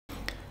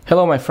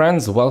Hello my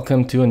friends,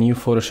 welcome to a new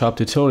Photoshop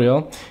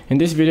tutorial. In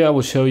this video I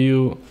will show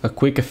you a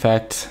quick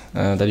effect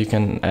that you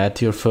can add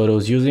to your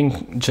photos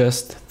using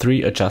just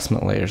 3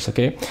 adjustment layers,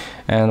 okay?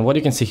 And what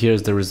you can see here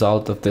is the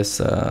result of this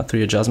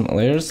 3 adjustment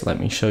layers. Let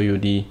me show you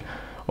the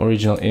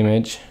original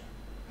image,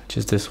 which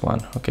is this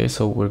one, okay?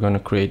 So we're going to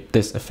create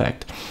this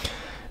effect.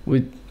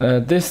 With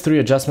these 3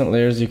 adjustment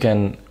layers you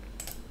can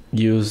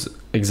use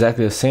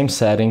exactly the same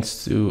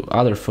settings to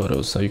other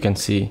photos. So you can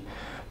see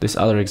this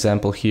other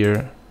example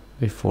here,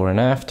 before and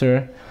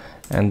after,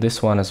 and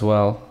this one as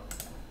well,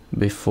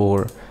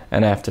 before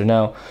and after.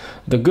 Now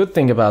the good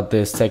thing about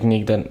this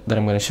technique that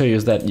I'm going to show you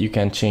is that you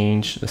can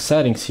change the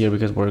settings here,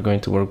 because we're going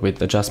to work with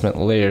adjustment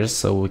layers,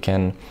 so we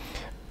can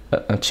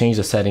change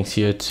the settings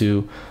here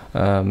to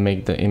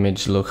make the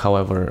image look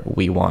however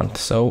we want.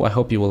 So I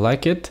hope you will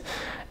like it,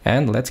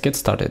 and let's get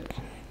started.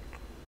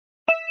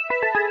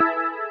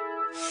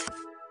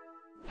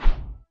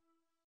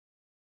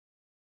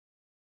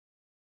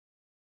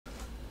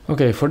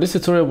 Okay, for this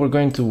tutorial we're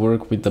going to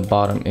work with the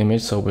bottom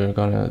image, so we're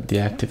going to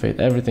deactivate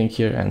everything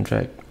here and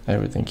drag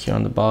everything here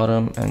on the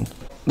bottom. And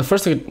the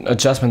first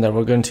adjustment that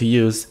we're going to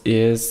use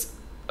is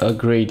a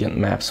gradient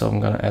map, so I'm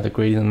going to add a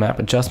gradient map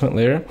adjustment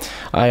layer.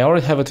 I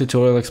already have a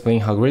tutorial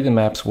explaining how gradient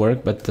maps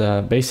work, but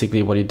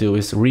basically what you do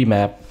is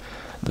remap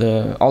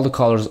all the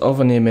colors of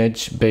an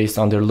image based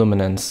on their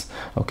luminance.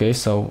 Okay,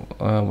 so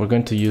we're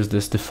going to use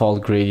this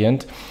default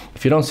gradient.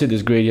 If you don't see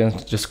this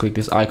gradient, just click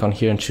this icon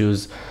here and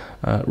choose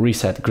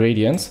reset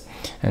gradients,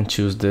 and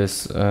choose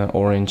this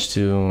orange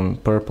to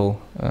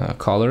purple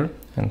color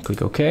and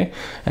click OK.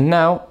 And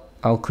now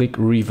I'll click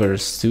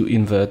reverse to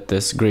invert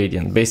this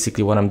gradient.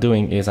 Basically what I'm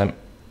doing is I'm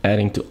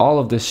adding to all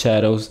of these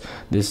shadows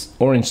this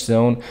orange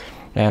tone,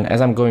 and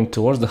as I'm going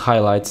towards the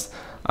highlights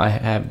I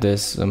have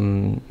this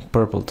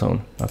purple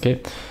tone.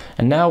 Okay,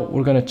 and now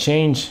we're gonna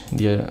change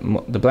the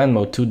blend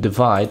mode to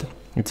divide.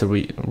 It's a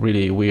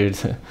really weird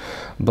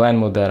blend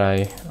mode that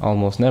I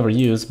almost never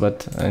use,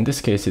 but in this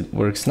case it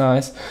works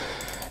nice.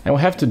 And we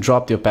have to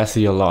drop the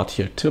opacity a lot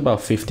here to about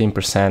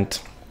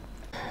 15%.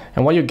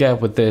 And what you get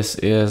with this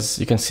is,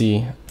 you can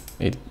see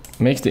it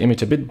makes the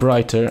image a bit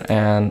brighter,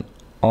 and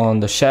on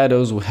the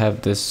shadows we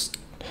have this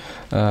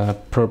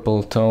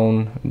purple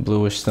tone,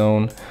 bluish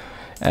tone,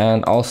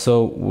 and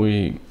also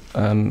we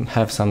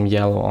have some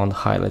yellow on the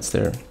highlights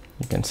there,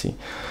 you can see.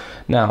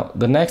 Now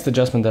the next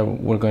adjustment that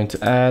we're going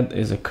to add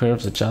is a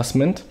curves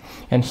adjustment,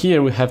 and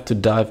here we have to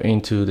dive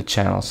into the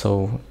channel.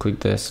 So click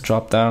this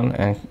drop down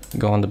and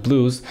go on the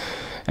blues,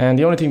 and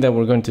the only thing that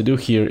we're going to do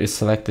here is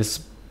select this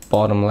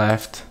bottom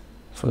left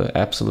for the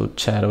absolute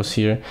shadows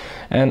here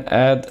and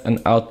add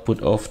an output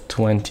of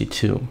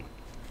 22.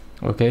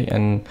 Okay,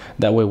 and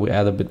that way we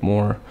add a bit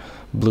more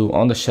blue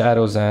on the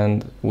shadows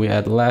and we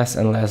add less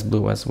and less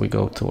blue as we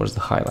go towards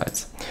the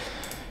highlights.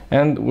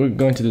 And we're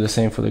going to do the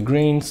same for the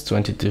greens,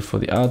 22 for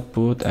the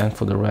output, and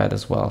for the red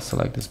as well.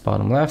 Select this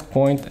bottom left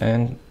point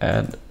and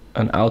add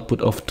an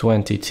output of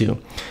 22.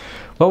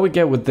 What we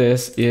get with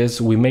this is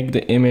we make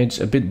the image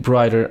a bit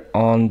brighter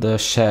on the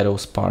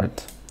shadows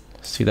part.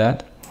 See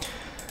that?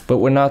 But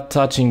we're not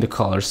touching the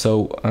color,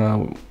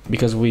 so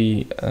because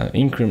we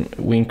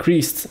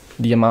increased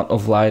the amount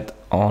of light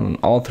on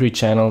all 3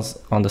 channels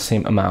on the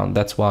same amount,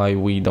 that's why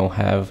we don't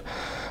have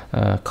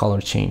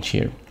color change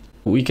here.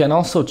 We can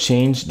also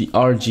change the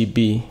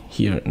RGB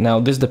here. Now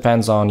this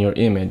depends on your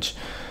image,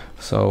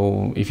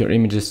 so if your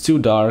image is too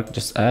dark,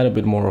 just add a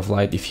bit more of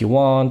light if you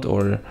want,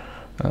 or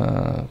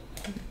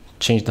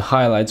change the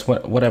highlights,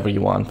 whatever you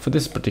want. For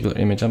this particular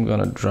image I'm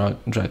gonna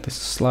drag this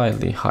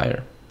slightly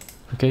higher.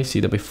 Okay, see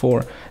the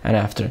before and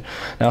after.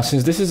 Now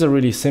since this is a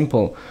really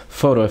simple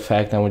photo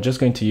effect and we're just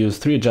going to use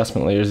 3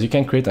 adjustment layers, you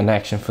can create an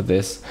action for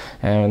this,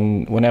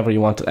 and whenever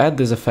you want to add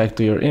this effect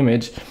to your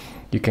image,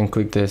 you can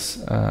click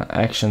this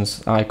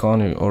actions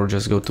icon, or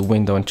just go to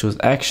window and choose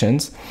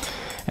actions.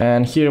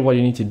 And here what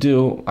you need to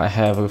do, I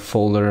have a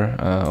folder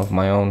of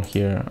my own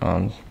here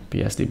on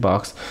PSD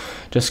Box.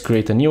 Just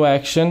create a new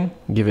action,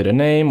 give it a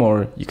name,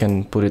 or you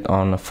can put it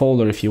on a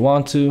folder if you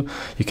want to.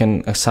 You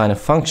can assign a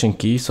function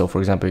key, so for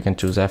example you can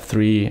choose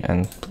F3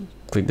 and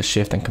click the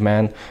shift and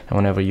command, and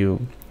whenever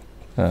you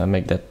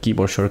make that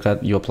keyboard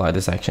shortcut you apply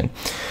this action.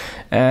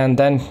 And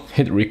then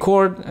hit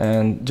record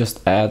and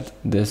just add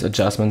these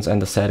adjustments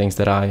and the settings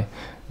that I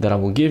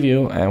will give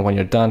you, and when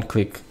you're done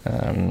click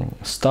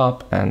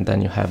stop, and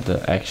then you have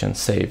the action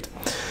saved.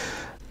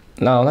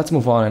 Now let's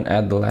move on and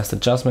add the last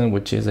adjustment,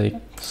 which is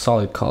a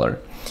solid color.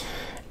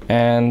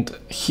 And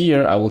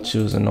here I will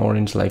choose an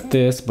orange like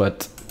this,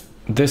 but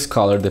this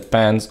color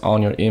depends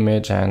on your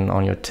image and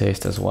on your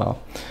taste as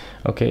well.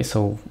 Okay,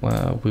 so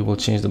we will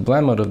change the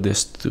blend mode of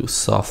this to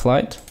soft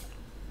light,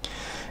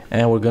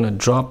 and we're gonna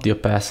drop the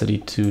opacity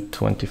to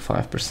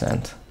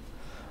 25%.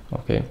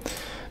 Okay,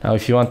 now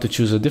if you want to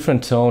choose a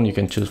different tone, you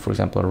can choose, for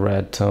example, a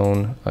red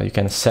tone. You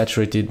can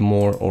saturate it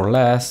more or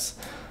less.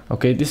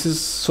 Okay, this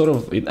is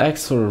it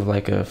acts sort of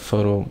like a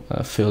photo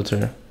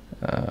filter,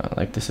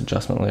 like this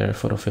adjustment layer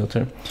photo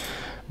filter,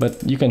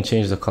 but you can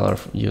change the color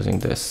using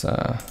this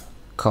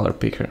color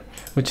picker,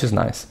 which is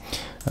nice.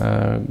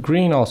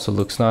 Green also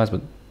looks nice,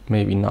 but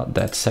maybe not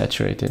that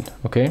saturated.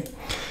 Okay.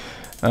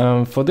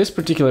 For this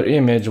particular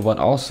image, what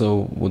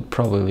also would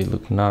probably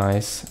look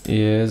nice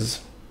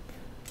is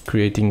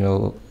creating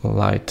a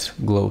light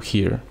glow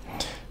here.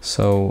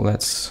 So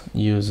let's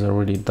use a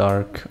really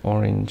dark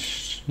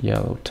orange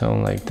yellow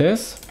tone like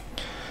this.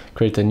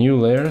 Create a new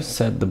layer,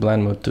 set the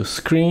blend mode to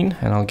screen,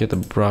 and I'll get a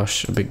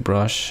brush, a big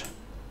brush.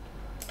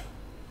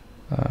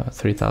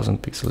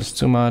 3000 pixels is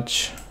too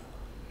much.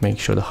 Make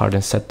sure the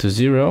hardness set to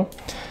 0.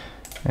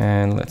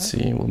 And let's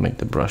see, we'll make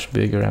the brush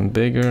bigger and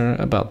bigger,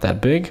 about that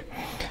big.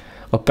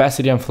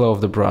 Opacity and flow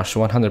of the brush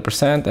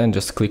 100%, and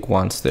just click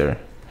once there.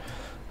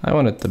 I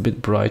want it a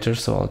bit brighter,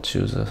 so I'll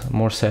choose a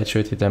more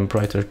saturated and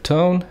brighter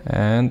tone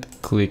and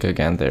click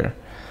again there.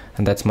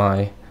 And that's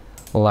my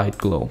light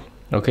glow.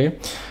 Okay,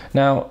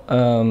 now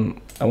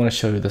I want to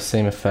show you the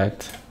same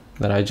effect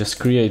that I just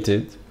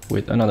created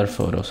with another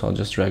photo. So I'll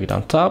just drag it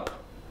on top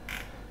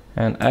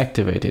and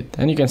activate it,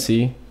 and you can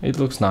see it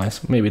looks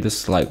nice. Maybe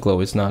this light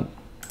glow is not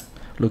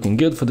looking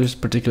good for this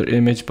particular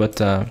image, but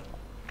the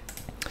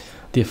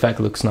effect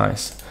looks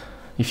nice.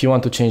 If you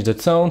want to change the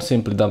tone,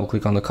 simply double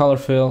click on the color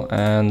fill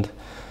and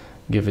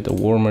give it a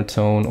warmer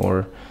tone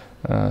or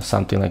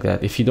something like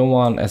that. If you don't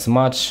want as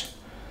much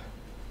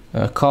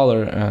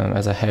color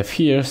as I have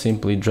here,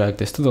 simply drag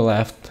this to the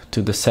left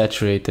to the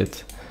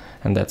saturated,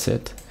 and that's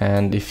it.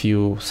 And if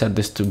you set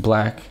this to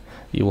black,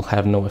 you will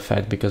have no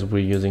effect because we're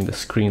using the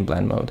screen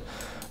blend mode.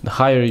 The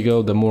higher you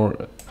go, the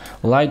more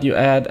light you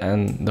add,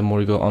 and the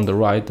more you go on the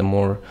right, the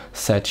more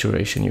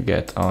saturation you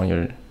get on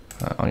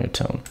your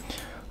tone.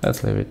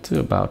 Let's leave it to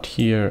about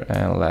here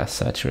and less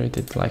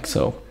saturated, like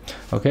so.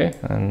 Okay,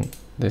 and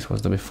this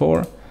was the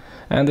before,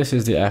 and this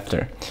is the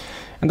after.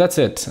 And that's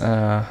it.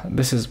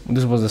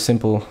 This was a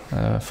simple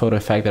photo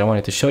effect that I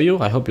wanted to show you.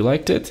 I hope you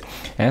liked it,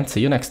 and see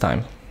you next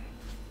time.